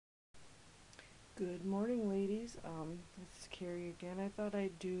Good morning, ladies. This is Carrie again. I thought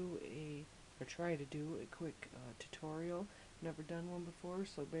I'd try to do a quick tutorial. Never done one before,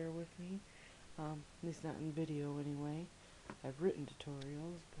 so bear with me. At least not in video anyway. I've written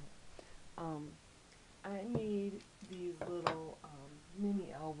tutorials, but I made these little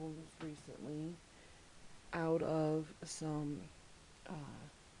mini albums recently out of some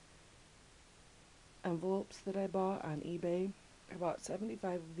envelopes that I bought on eBay. I bought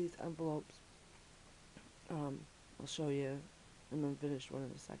 75 of these envelopes. I'll show you an unfinished one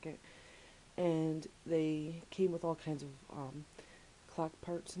in a second. And they came with all kinds of clock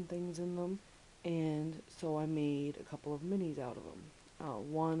parts and things in them. And so I made a couple of minis out of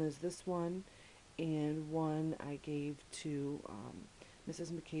them. One is this one, and one I gave to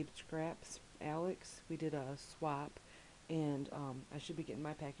MrsMcCabeScraps, Alex. We did a swap, and I should be getting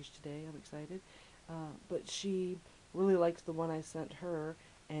my package today. I'm excited. But she really likes the one I sent her,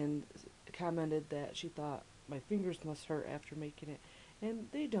 and commented that she thought my fingers must hurt after making it, and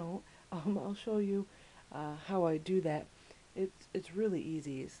they don't. I'll show you how I do that. It's really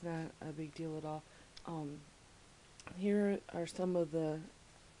easy. It's not a big deal at all. Here are some of the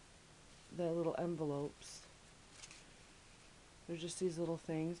little envelopes. They're just these little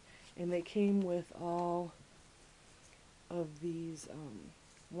things, and they came with all of these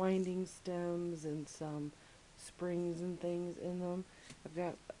winding stems and some springs and things in them. I've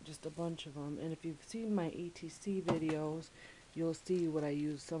got just a bunch of them, and if you've seen my ATC videos, you'll see what I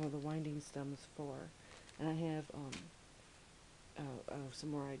use some of the winding stems for, and I have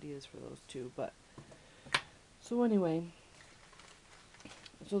some more ideas for those too. But so anyway,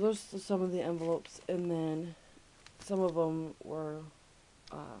 so those are some of the envelopes, and then some of them were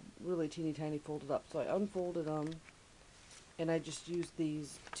really teeny tiny folded up, so I unfolded them, and I just used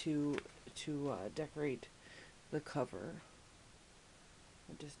these to decorate the cover.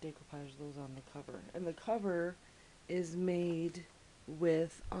 I just decoupage those on the cover, and the cover is made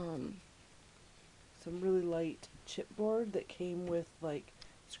with some really light chipboard that came with like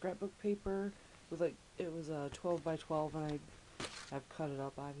scrapbook paper with like, it was a 12 by 12, and I've cut it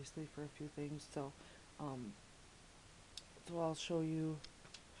up obviously for a few things, so I'll show you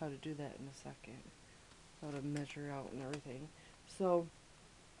how to do that in a second, how to measure out and everything. So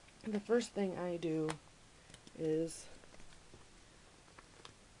the first thing I do is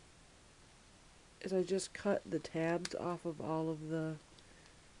I just cut the tabs off of all of the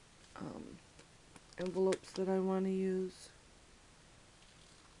envelopes that I want to use.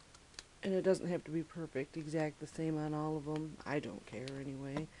 And it doesn't have to be perfect, exact the same on all of them. I don't care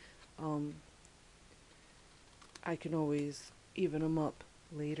anyway. I can always even them up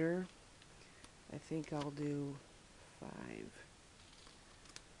later. I think I'll do 5.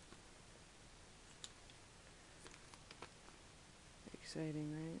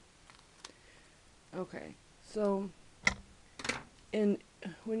 Exciting, right? Okay, so when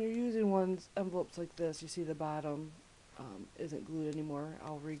you're using envelopes like this, you see the bottom isn't glued anymore.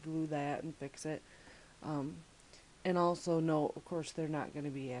 I'll re-glue that and fix it. And also note, of course, they're not going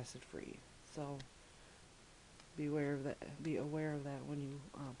to be acid free, so be aware of that. Be aware of that when you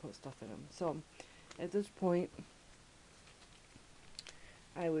put stuff in them. So at this point,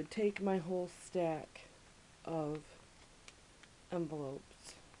 I would take my whole stack of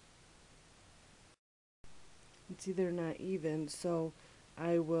envelopes. And see, they're not even, so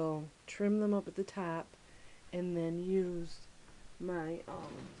I will trim them up at the top, and then use my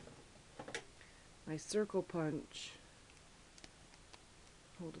my circle punch,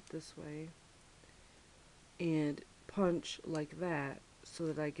 hold it this way, and punch like that so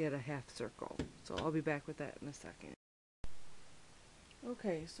that I get a half circle. So I'll be back with that in a second.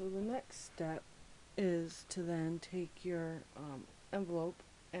 Okay, so the next step is to then take your envelope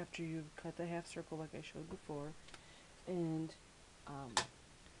after you've cut the half circle like I showed before, and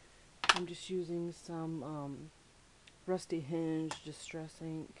I'm just using some Rusty Hinge Distress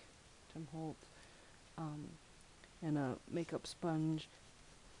ink, Tim Holtz, and a makeup sponge,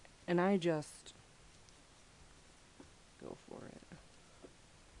 and I just go for it.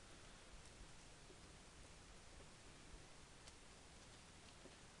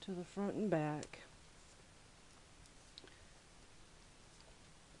 To the front and back.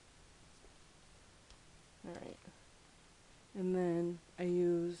 Alright. And then I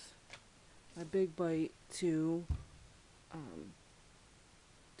use my big bite to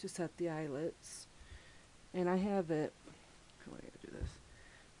set the eyelets. And I have it, how do I do this?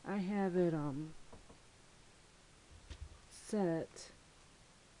 I have it set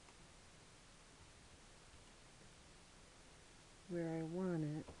where I want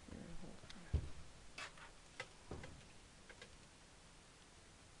it. Here, hold on.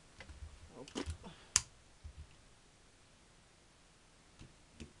 Oh,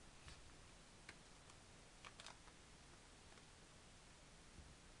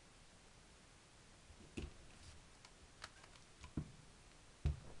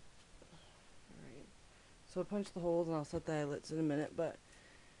 So I punched the holes and I'll set the eyelets in a minute, but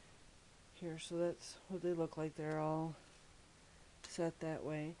here, so that's what they look like. They're all set that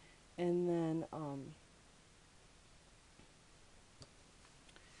way. And then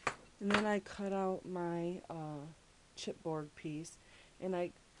I cut out my chipboard piece,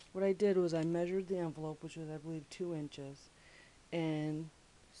 and what I did was I measured the envelope, which was I believe 2 inches, and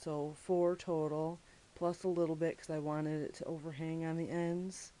so 4 total, plus a little bit because I wanted it to overhang on the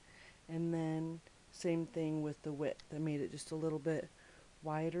ends, and then same thing with the width. I made it just a little bit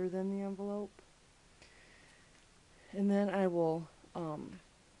wider than the envelope, and then I will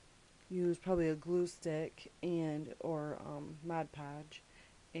use probably a glue stick and or Mod Podge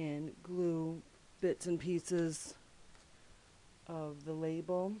and glue bits and pieces of the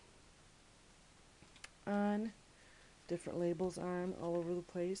label on, different labels on all over the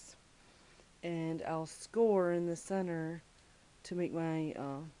place, and I'll score in the center to make my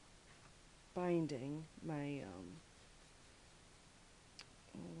binding, my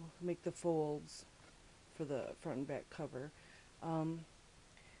make the folds for the front and back cover.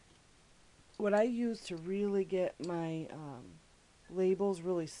 What I use to really get my labels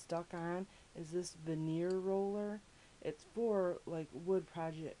really stuck on is this veneer roller. It's for like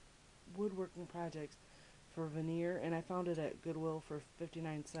woodworking projects for veneer, and I found it at Goodwill for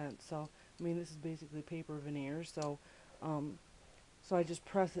 59 cents. So I mean, this is basically paper veneer. So so I just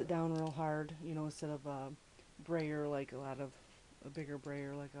press it down real hard, you know, instead of a brayer like a bigger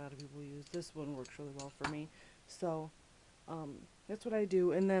brayer like a lot of people use. This one works really well for me. So that's what I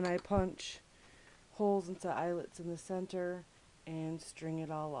do, and then I punch holes into eyelets in the center and string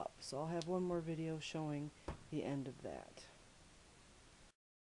it all up. So I'll have one more video showing the end of that.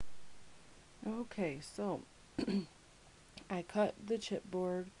 Okay, so I cut the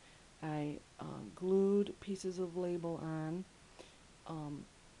chipboard, I glued pieces of label on,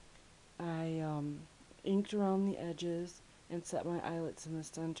 I inked around the edges and set my eyelets in the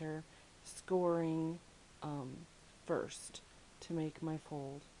center, scoring first to make my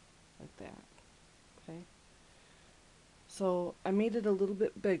fold like that. Okay, so I made it a little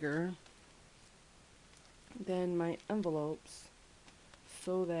bit bigger than my envelopes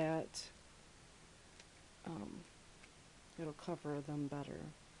so that it'll cover them better.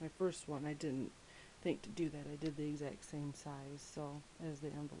 My first one I didn't think to do that. I did the exact same size so as the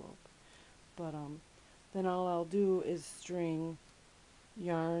envelope. But then all I'll do is string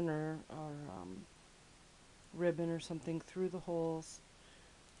yarn or ribbon or something through the holes.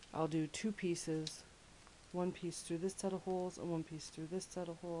 I'll do 2 pieces, one piece through this set of holes and one piece through this set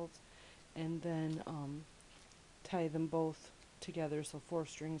of holes, and then tie them both together, so 4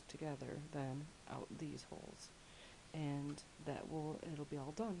 strings together, then out these holes, and it'll be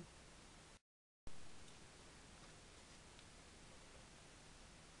all done.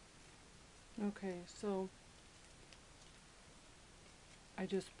 Okay, so I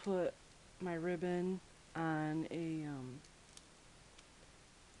just put my ribbon on a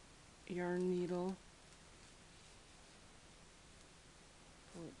yarn needle,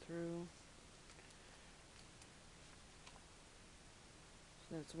 pull it through.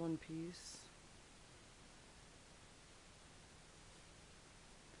 So that's one piece.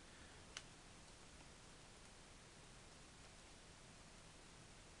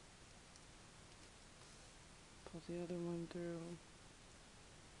 Pull the other one through.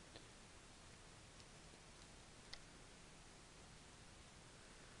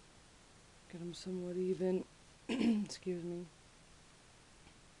 Get them somewhat even. Excuse me.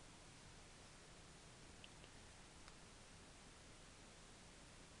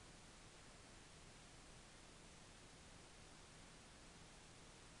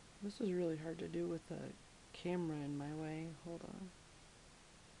 This is really hard to do with the camera in my way. Hold on.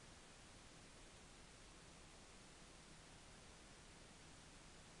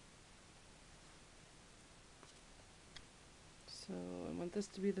 So I want this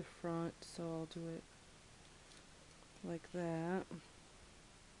to be the front, so I'll do it like that.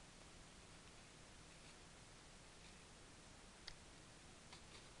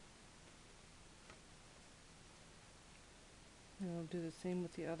 And I'll do the same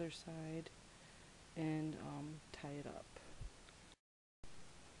with the other side and tie it up.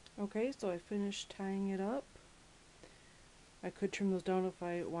 Okay, so I finished tying it up. I could trim those down if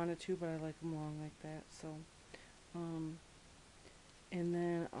I wanted to, but I like them long like that. So, and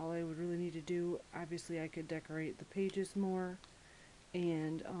then all I would really need to do, obviously I could decorate the pages more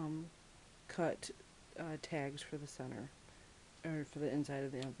and cut tags for the center, or for the inside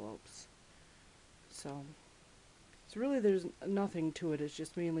of the envelopes. So really there's nothing to it, it's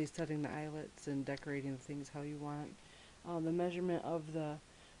just mainly setting the eyelets and decorating the things how you want. The measurement of the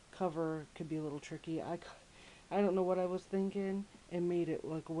cover could be a little tricky. I don't know what I was thinking and made it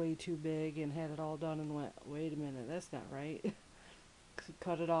look way too big and had it all done and went, wait a minute, that's not right.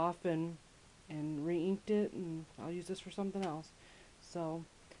 Cut it off and re-inked it, and I'll use this for something else. So,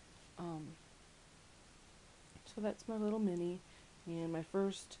 um, so that's my little mini and my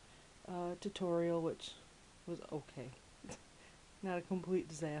first tutorial, which was okay. Not a complete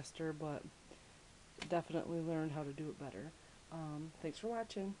disaster, but definitely learned how to do it better. Thanks for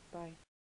watching. Bye.